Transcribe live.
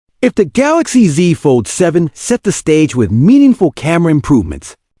If the Galaxy Z Fold 7 set the stage with meaningful camera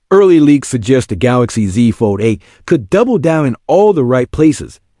improvements, early leaks suggest the Galaxy Z Fold 8 could double down in all the right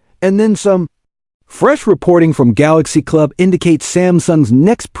places, and then some. Fresh reporting from Galaxy Club indicates Samsung's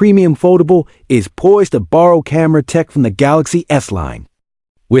next premium foldable is poised to borrow camera tech from the Galaxy S line,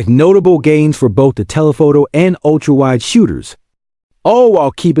 with notable gains for both the telephoto and ultra-wide shooters, all while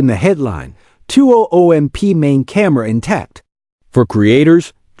keeping the headline 200MP main camera intact. For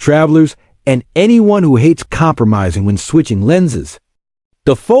creators, travelers, and anyone who hates compromising when switching lenses,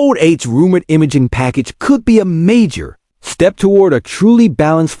 the Fold 8's rumored imaging package could be a major step toward a truly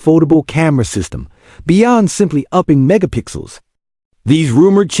balanced foldable camera system, beyond simply upping megapixels. These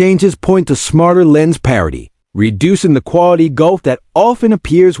rumored changes point to smarter lens parity, reducing the quality gulf that often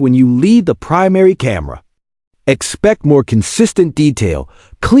appears when you leave the primary camera. Expect more consistent detail,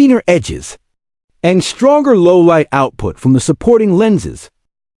 cleaner edges, and stronger low-light output from the supporting lenses,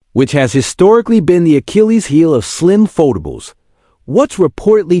 which has historically been the Achilles heel of slim foldables. What's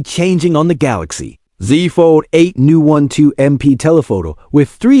reportedly changing on the Galaxy Z Fold 8 new 12MP telephoto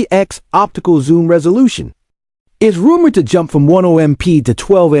with 3x optical zoom resolution is rumored to jump from 10MP to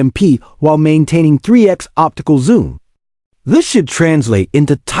 12MP while maintaining 3x optical zoom. This should translate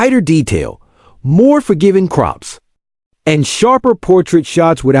into tighter detail, more forgiving crops, and sharper portrait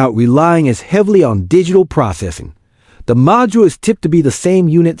shots without relying as heavily on digital processing. The module is tipped to be the same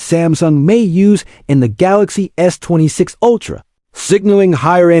unit Samsung may use in the Galaxy S26 Ultra, signaling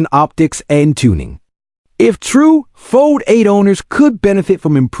higher-end optics and tuning. If true, Fold 8 owners could benefit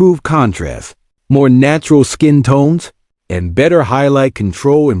from improved contrast, more natural skin tones, and better highlight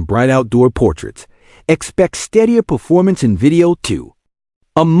control in bright outdoor portraits. Expect steadier performance in video too.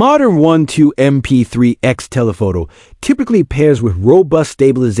 A modern 12MP3X telephoto typically pairs with robust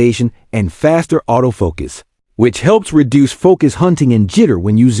stabilization and faster autofocus, which helps reduce focus hunting and jitter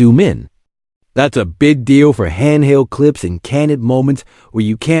when you zoom in. That's a big deal for handheld clips and candid moments where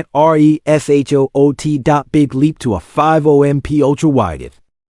you can't RESHOT. Big leap to a 50MP ultra-wide.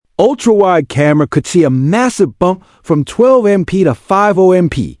 Ultra-wide camera could see a massive bump from 12MP to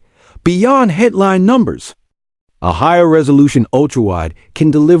 50MP, beyond headline numbers. A higher resolution ultra-wide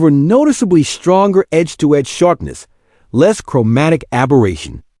can deliver noticeably stronger edge-to-edge sharpness, less chromatic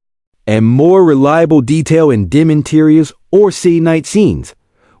aberration, and more reliable detail in dim interiors or city night scenes,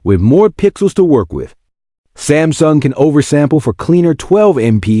 with more pixels to work with. Samsung can oversample for cleaner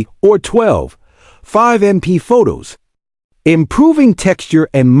 12MP or 5MP photos, improving texture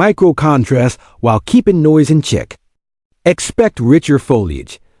and micro contrast while keeping noise in check. Expect richer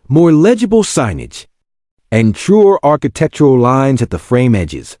foliage, more legible signage, and truer architectural lines at the frame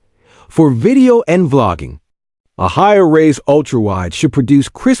edges. For video and vlogging, a higher raised ultra-wide should produce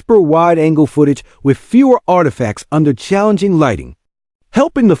crisper wide-angle footage with fewer artifacts under challenging lighting,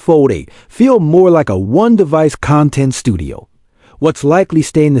 helping the Fold 8 feel more like a one-device content studio. What's likely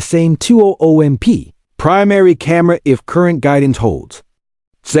staying the same 200MP primary camera if current guidance holds.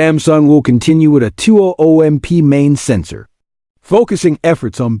 Samsung will continue with a 200MP main sensor, focusing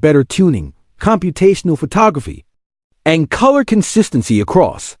efforts on better tuning, computational photography, and color consistency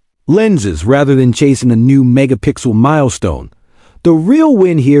across lenses rather than chasing a new megapixel milestone. The real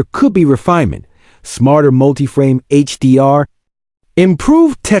win here could be refinement, smarter multi-frame HDR,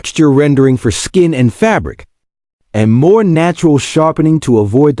 improved texture rendering for skin and fabric, and more natural sharpening to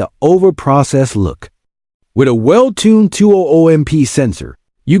avoid the over-processed look. With a well-tuned 200MP sensor,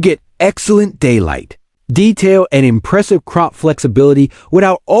 you get excellent daylight, detail, and impressive crop flexibility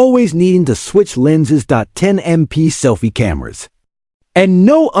without always needing to switch lenses. 10MP selfie cameras. And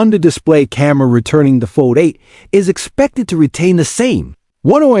no under-display camera returning the Fold 8 is expected to retain the same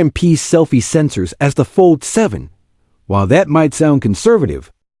 10MP selfie sensors as the Fold 7. While that might sound conservative,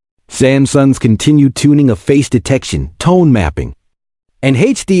 Samsung's continued tuning of face detection, tone mapping, and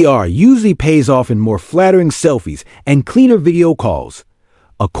HDR usually pays off in more flattering selfies and cleaner video calls.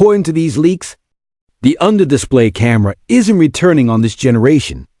 According to these leaks, the under-display camera isn't returning on this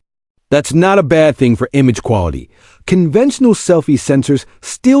generation. That's not a bad thing for image quality. Conventional selfie sensors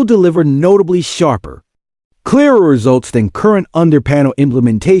still deliver notably sharper, clearer results than current under-panel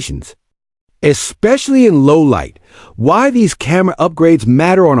implementations, especially in low light. Why these camera upgrades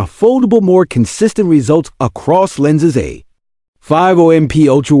matter on a foldable, more consistent results across lenses: a 50MP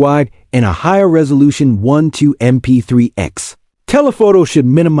ultra-wide and a higher resolution 12MP3X. Telephoto should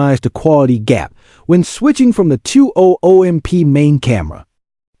minimize the quality gap when switching from the 200MP main camera.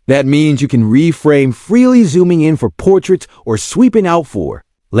 That means you can reframe freely, zooming in for portraits or sweeping out for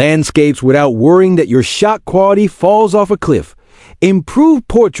landscapes without worrying that your shot quality falls off a cliff. Improved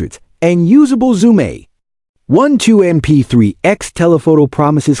portraits and usable zoom. 12MP3X telephoto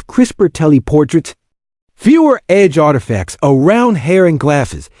promises crisper teleportraits, fewer edge artifacts around hair and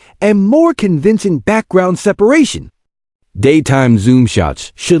glasses, and more convincing background separation. Daytime zoom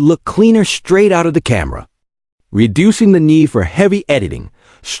shots should look cleaner straight out of the camera, reducing the need for heavy editing.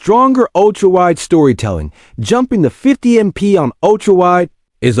 Stronger ultra-wide storytelling, jumping to 50MP on ultra-wide,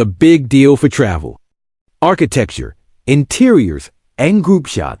 is a big deal for travel, architecture, interiors, and group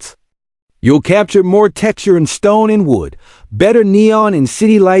shots. You'll capture more texture in stone and wood, better neon and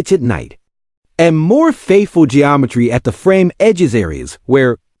city lights at night, and more faithful geometry at the frame edges areas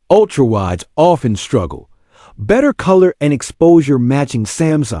where ultra-wides often struggle. Better color and exposure matching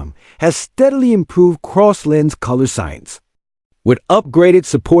Samsung has steadily improved cross-lens color science. With upgraded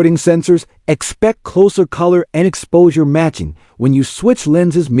supporting sensors, expect closer color and exposure matching when you switch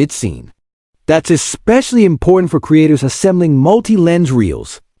lenses mid-scene. That's especially important for creators assembling multi-lens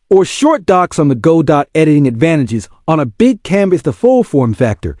reels or short docs on the go. Editing advantages on a big canvas. The full form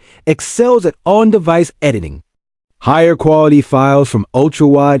factor excels at on-device editing. Higher quality files from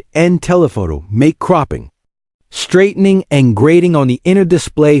ultra-wide and telephoto make cropping, straightening, and grading on the inner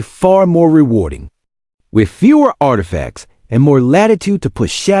display far more rewarding. With fewer artifacts and more latitude to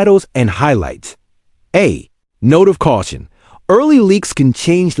push shadows and highlights. A note of caution: early leaks can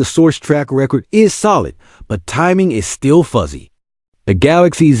change. The source track record is solid, but timing is still fuzzy. The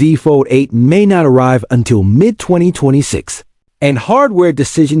Galaxy Z Fold 8 may not arrive until mid-2026, and hardware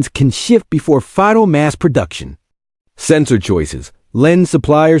decisions can shift before final mass production. Sensor choices, lens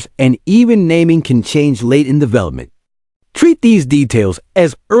suppliers, and even naming can change late in development. Treat these details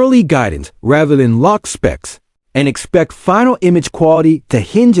as early guidance rather than locked specs, and expect final image quality to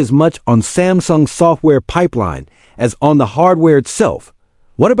hinge as much on Samsung's software pipeline as on the hardware itself.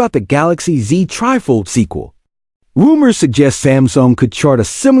 What about the Galaxy Z Trifold sequel? Rumors suggest Samsung could chart a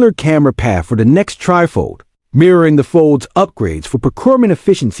similar camera path for the next Trifold, mirroring the Fold's upgrades for procurement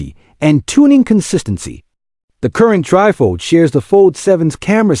efficiency and tuning consistency. The current Trifold shares the Fold 7's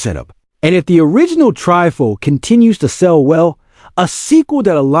camera setup, and if the original Trifold continues to sell well, a sequel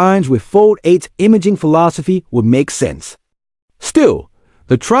that aligns with Fold 8's imaging philosophy would make sense. Still,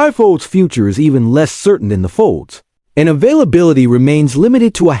 the Trifold's future is even less certain than the Fold's, and availability remains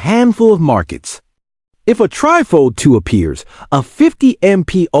limited to a handful of markets. If a Trifold 2 appears, a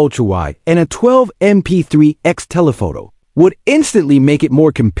 50MP ultrawide and a 12MP3X telephoto would instantly make it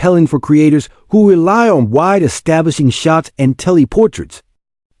more compelling for creators who rely on wide establishing shots and teleportraits,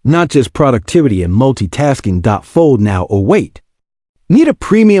 not just productivity and multitasking. Fold now or wait. Need a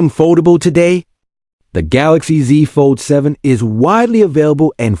premium foldable today? The Galaxy Z Fold 7 is widely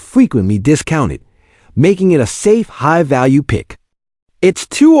available and frequently discounted, making it a safe, high-value pick. Its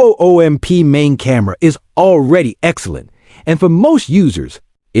 200MP main camera is already excellent, and for most users,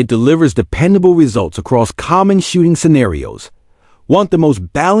 it delivers dependable results across common shooting scenarios. Want the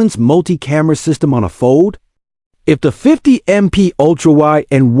most balanced multi-camera system on a Fold? If the 50MP ultrawide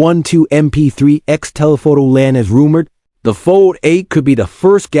and 12MP3X telephoto land as rumored, the Fold 8 could be the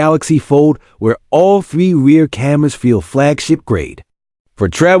first Galaxy Fold where all three rear cameras feel flagship grade. For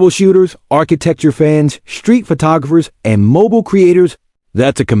travel shooters, architecture fans, street photographers, and mobile creators,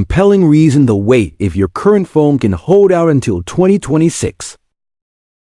 that's a compelling reason to wait if your current phone can hold out until 2026.